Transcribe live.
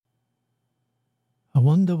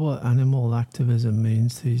wonder what animal activism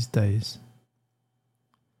means these days.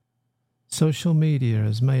 Social media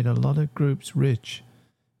has made a lot of groups rich,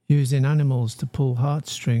 using animals to pull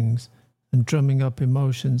heartstrings and drumming up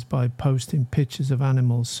emotions by posting pictures of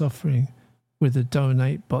animals suffering with a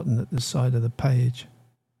donate button at the side of the page.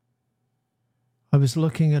 I was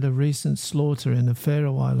looking at a recent slaughter in the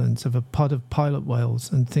Faroe Islands of a pod of pilot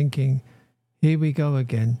whales and thinking, here we go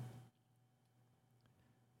again.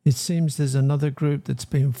 It seems there's another group that's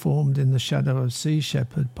been formed in the shadow of Sea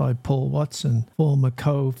Shepherd by Paul Watson, former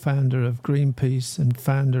co-founder of Greenpeace and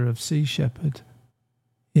founder of Sea Shepherd.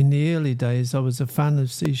 In the early days, I was a fan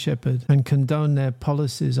of Sea Shepherd and condoned their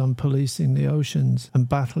policies on policing the oceans and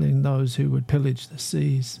battling those who would pillage the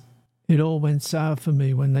seas. It all went sour for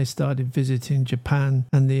me when they started visiting Japan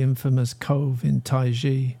and the infamous cove in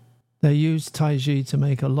Taiji. They used Taiji to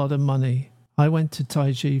make a lot of money. I went to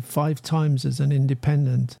Taiji 5 times as an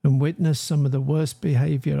independent and witnessed some of the worst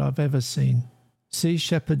behaviour I've ever seen. Sea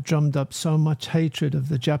Shepherd drummed up so much hatred of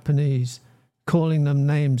the Japanese, calling them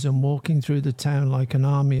names and walking through the town like an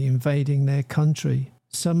army invading their country.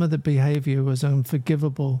 Some of the behaviour was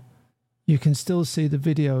unforgivable. You can still see the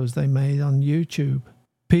videos they made on YouTube.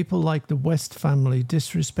 People like the West family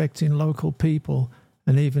disrespecting local people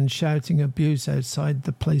and even shouting abuse outside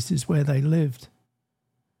the places where they lived.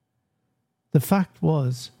 The fact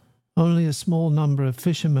was, only a small number of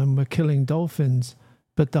fishermen were killing dolphins,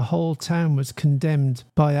 but the whole town was condemned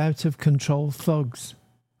by out-of-control thugs.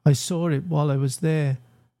 I saw it while I was there,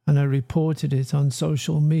 and I reported it on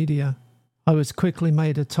social media. I was quickly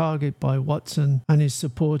made a target by Watson and his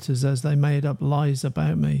supporters as they made up lies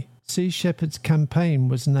about me. Sea Shepherd's campaign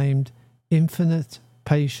was named Infinite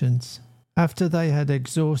Patience. After they had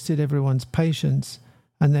exhausted everyone's patience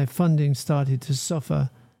and their funding started to suffer,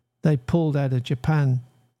 they pulled out of Japan.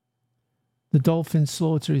 The dolphin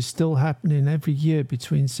slaughter is still happening every year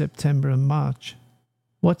between September and March.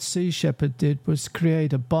 What Sea Shepherd did was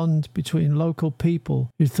create a bond between local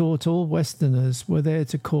people who thought all Westerners were there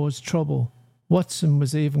to cause trouble. Watson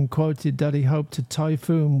was even quoted that he hoped a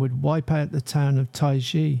typhoon would wipe out the town of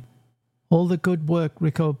Taiji. All the good work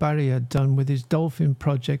Rick O'Barry had done with his dolphin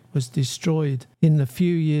project was destroyed in the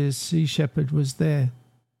few years Sea Shepherd was there.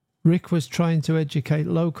 Rick was trying to educate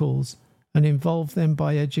locals and involve them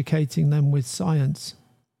by educating them with science.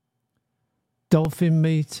 Dolphin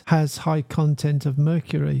meat has high content of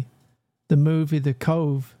mercury. The movie The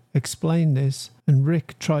Cove explained this, and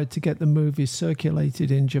Rick tried to get the movie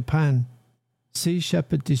circulated in Japan. Sea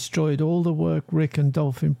Shepherd destroyed all the work Rick and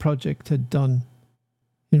Dolphin Project had done.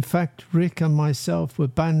 In fact, Rick and myself were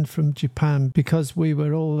banned from Japan because we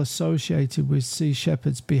were all associated with Sea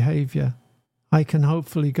Shepherd's behaviour. I can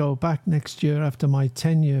hopefully go back next year after my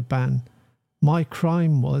 10-year ban. My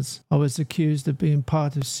crime was I was accused of being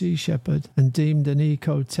part of Sea Shepherd and deemed an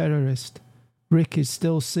eco-terrorist. Rick is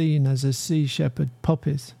still seen as a Sea Shepherd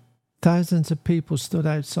puppet. Thousands of people stood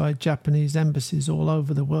outside Japanese embassies all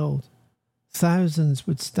over the world. Thousands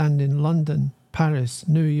would stand in London, Paris,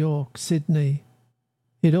 New York, Sydney.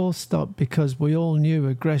 It all stopped because we all knew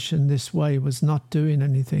aggression this way was not doing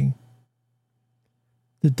anything.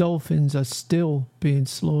 The dolphins are still being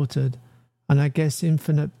slaughtered, and I guess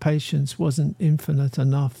infinite patience wasn't infinite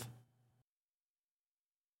enough.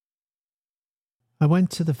 I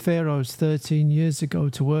went to the Faroes 13 years ago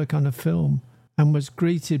to work on a film and was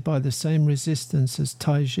greeted by the same resistance as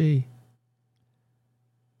Taiji.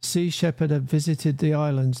 Sea Shepherd had visited the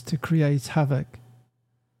islands to create havoc.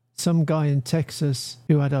 Some guy in Texas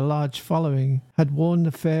who had a large following had warned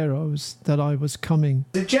the Faroes that I was coming.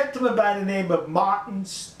 The gentleman by the name of Martin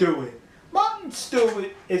Stewart. Martin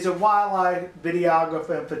Stewart is a wildlife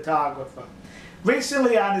videographer and photographer.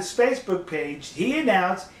 Recently on his Facebook page, he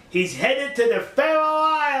announced he's headed to the Faroe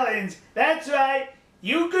Islands. That's right,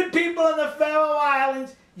 you good people in the Faroe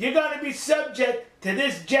Islands, you're going to be subject to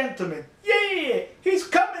this gentleman. Yeah, he's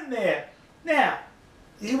coming there. Now,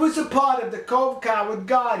 he was a part of the Cove Coward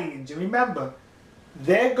Guardians, you remember?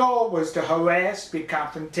 Their goal was to harass, be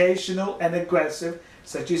confrontational and aggressive,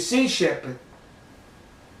 such as Sea Shepherd.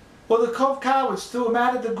 Well, the Cove Cowards threw him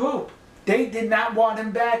out of the group. They did not want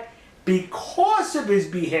him back because of his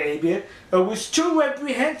behavior. It was too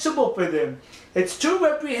reprehensible for them. It's too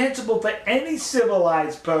reprehensible for any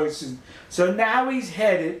civilized person. So now he's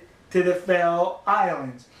headed to the Faroe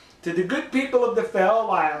Islands. To the good people of the Faroe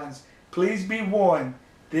Islands, please be warned.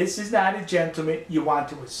 This is not a gentleman you want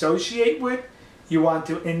to associate with, you want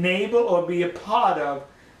to enable or be a part of.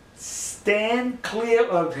 Stand clear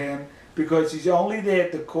of him because he's only there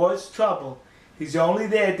to cause trouble. He's only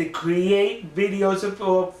there to create videos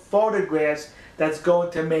or photographs that's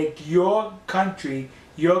going to make your country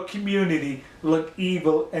your community look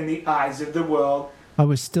evil in the eyes of the world. I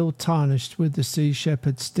was still tarnished with the Sea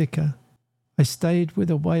Shepherd sticker. I stayed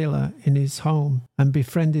with a whaler in his home and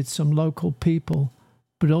befriended some local people,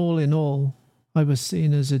 but all in all, I was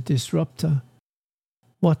seen as a disruptor.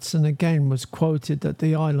 Watson again was quoted that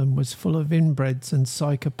the island was full of inbreds and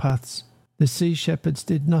psychopaths. The Sea Shepherds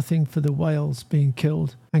did nothing for the whales being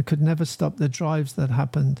killed and could never stop the drives that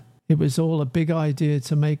happened. It was all a big idea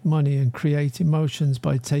to make money and create emotions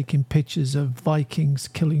by taking pictures of Vikings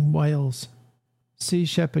killing whales. Sea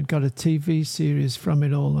Shepherd got a TV series from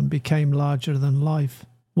it all and became larger than life.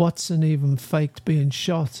 Watson even faked being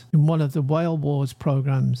shot in one of the Whale Wars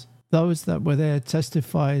programs. Those that were there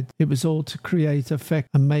testified it was all to create effect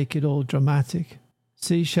and make it all dramatic.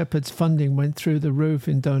 Sea Shepherd's funding went through the roof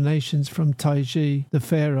in donations from Taiji, the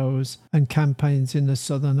Faroes, and campaigns in the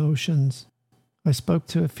Southern Oceans. I spoke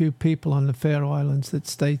to a few people on the Faroe Islands that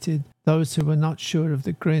stated those who were not sure of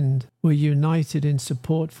the Grind were united in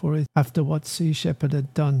support for it after what Sea Shepherd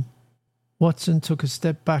had done. Watson took a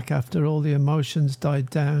step back after all the emotions died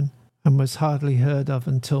down and was hardly heard of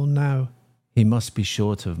until now. He must be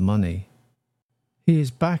short of money. He is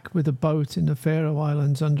back with a boat in the Faroe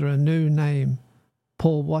Islands under a new name,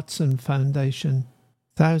 Paul Watson Foundation.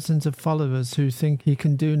 Thousands of followers who think he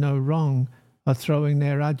can do no wrong are throwing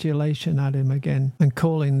their adulation at him again and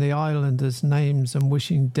calling the islanders names and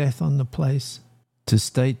wishing death on the place. To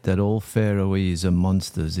state that all Faroese are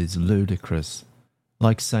monsters is ludicrous,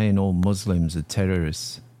 like saying all Muslims are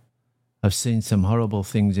terrorists. I've seen some horrible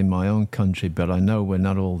things in my own country, but I know we're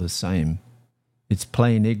not all the same. It's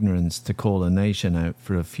plain ignorance to call a nation out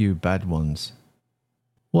for a few bad ones.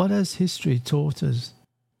 What has history taught us?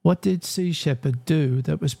 What did Sea Shepherd do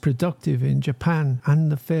that was productive in Japan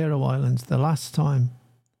and the Faroe Islands the last time?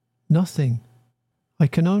 Nothing. I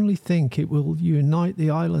can only think it will unite the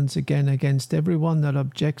islands again against everyone that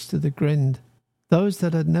objects to the Grind. Those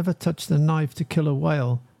that had never touched a knife to kill a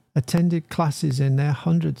whale attended classes in their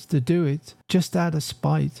hundreds to do it, just out of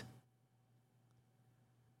spite.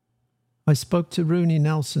 I spoke to Rooney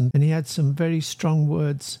Nelson and he had some very strong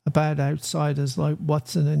words about outsiders like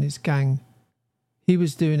Watson and his gang. He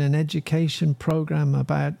was doing an education program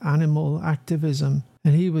about animal activism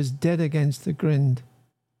and he was dead against the Grind.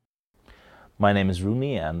 My name is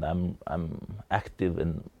Rooney and I'm active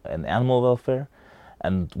in animal welfare,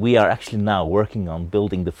 and we are actually now working on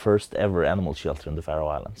building the first ever animal shelter in the Faroe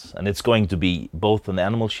Islands. And it's going to be both an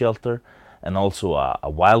animal shelter and also a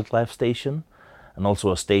wildlife station, and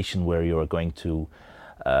also a station where you are going to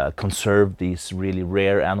conserve these really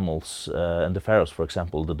rare animals in the Faroes. For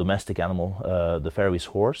example, the domestic animal, the Faroese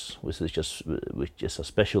horse, which is a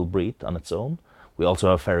special breed on its own. We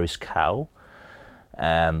also have Faroese cow,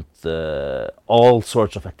 and all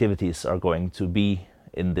sorts of activities are going to be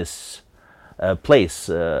in this place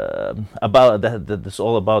about that's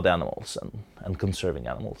all about animals and conserving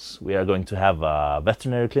animals. We are going to have a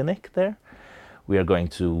veterinary clinic there. We are going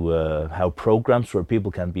to have programs where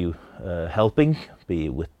people can be helping,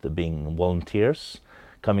 being volunteers,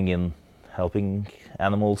 coming in, helping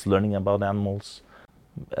animals, learning about animals.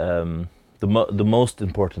 The most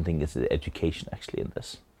important thing is the education actually in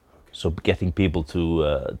this. So getting people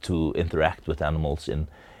to interact with animals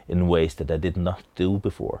in ways that they did not do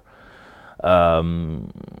before.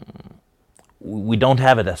 We don't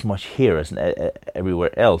have it as much here as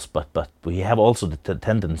everywhere else, but we have also the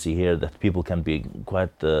tendency here that people can be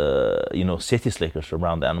quite city slickers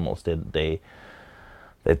around animals. They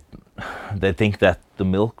think that the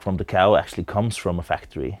milk from the cow actually comes from a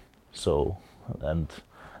factory, and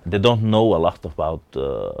they don't know a lot about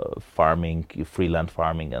farming, freeland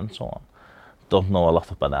farming, and so on. Don't know a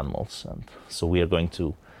lot about animals, and so we are going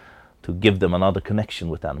to give them another connection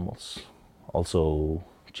with animals. Also,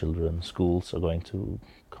 children, schools are going to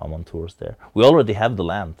come on tours there. We already have the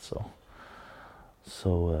land, so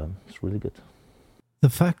it's really good. The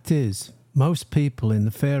fact is, most people in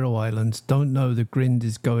the Faroe Islands don't know the Grind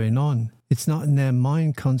is going on. It's not in their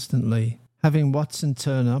mind constantly. Having Watson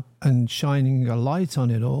turn up and shining a light on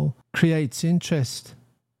it all creates interest.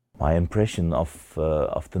 My impression of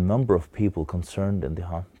the number of people concerned in the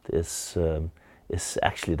hunt is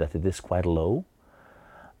actually that it is quite low.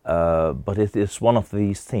 But it is one of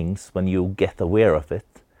these things, when you get aware of it,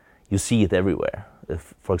 you see it everywhere.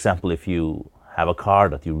 For example, if you have a car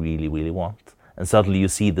that you really, really want, and suddenly you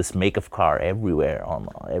see this make-of car everywhere on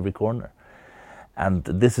every corner. And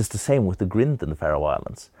this is the same with the Grind in the Faroe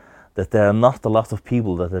Islands, that there are not a lot of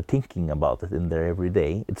people that are thinking about it in their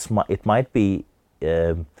everyday. It might be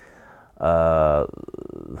the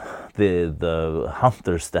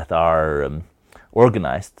hunters that are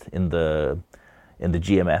organized in the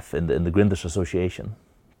GMF, in the Grinders Association,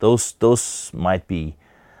 Those might be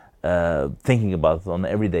thinking about it on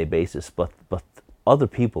an everyday basis, but other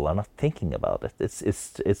people are not thinking about it.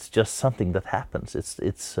 It's just something that happens.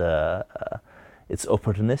 It's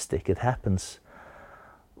opportunistic. It happens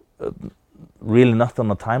really not on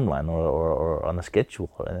a timeline or on a schedule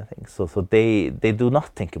or anything. So they do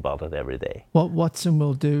not think about it every day. What Watson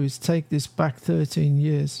will do is take this back 13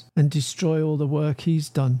 years and destroy all the work he's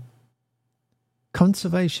done.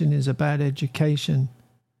 Conservation is about education.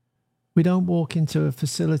 We don't walk into a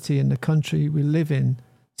facility in the country we live in,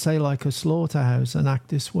 say like a slaughterhouse, and act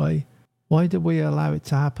this way. Why do we allow it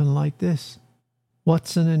to happen like this?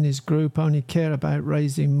 Watson and his group only care about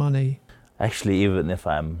raising money. Actually, even if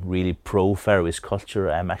I'm really pro-Faroese culture,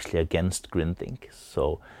 I'm actually against grinding.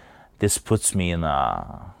 So this puts me in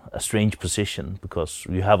a strange position, because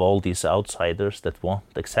you have all these outsiders that want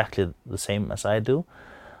exactly the same as I do,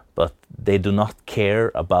 but they do not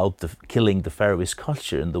care about killing the Faroese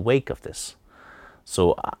culture in the wake of this.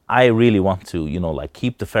 So I really want to,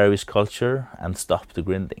 keep the Faroese culture and stop the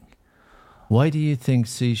grinding. Why do you think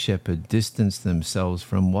Sea Shepherd distanced themselves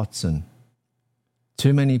from Watson?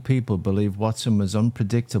 Too many people believe Watson was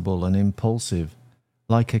unpredictable and impulsive,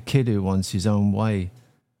 like a kid who wants his own way,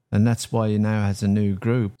 and that's why he now has a new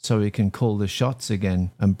group, so he can call the shots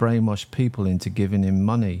again and brainwash people into giving him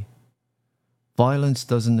money. Violence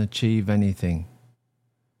doesn't achieve anything.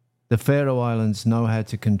 The Faroe Islands know how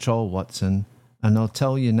to control Watson, and I'll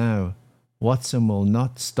tell you now, Watson will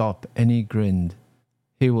not stop any grind.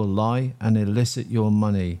 He will lie and elicit your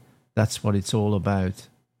money. That's what it's all about.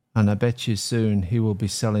 And I bet you soon he will be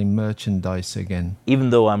selling merchandise again. Even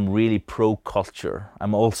though I'm really pro-culture,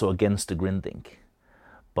 I'm also against the grinding.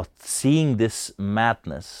 But seeing this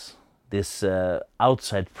madness, this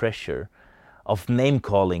outside pressure of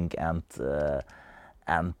name-calling and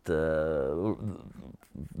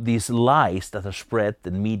these lies that are spread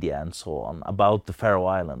in media and so on about the Faroe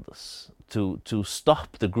Islanders, to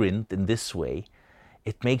stop the grind in this way,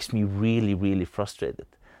 it makes me really, really frustrated.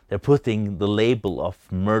 They're putting the label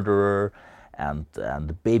of murderer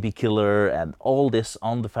and baby killer and all this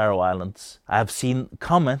on the Faroe Islands. I have seen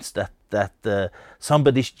comments that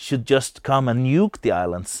somebody should just come and nuke the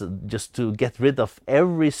islands just to get rid of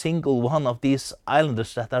every single one of these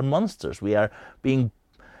islanders that are monsters. We are being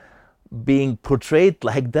portrayed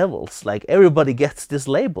like devils, like everybody gets this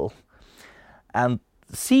label. And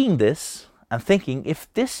seeing this and thinking,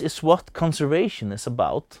 if this is what conservation is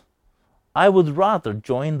about, I would rather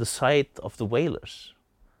join the side of the whalers,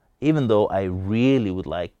 even though I really would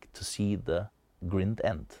like to see the grind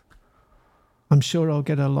end. I'm sure I'll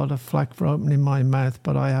get a lot of flack for opening my mouth,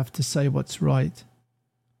 but I have to say what's right.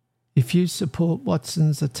 If you support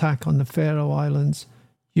Watson's attack on the Faroe Islands,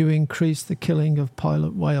 you increase the killing of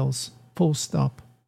pilot whales. Full stop.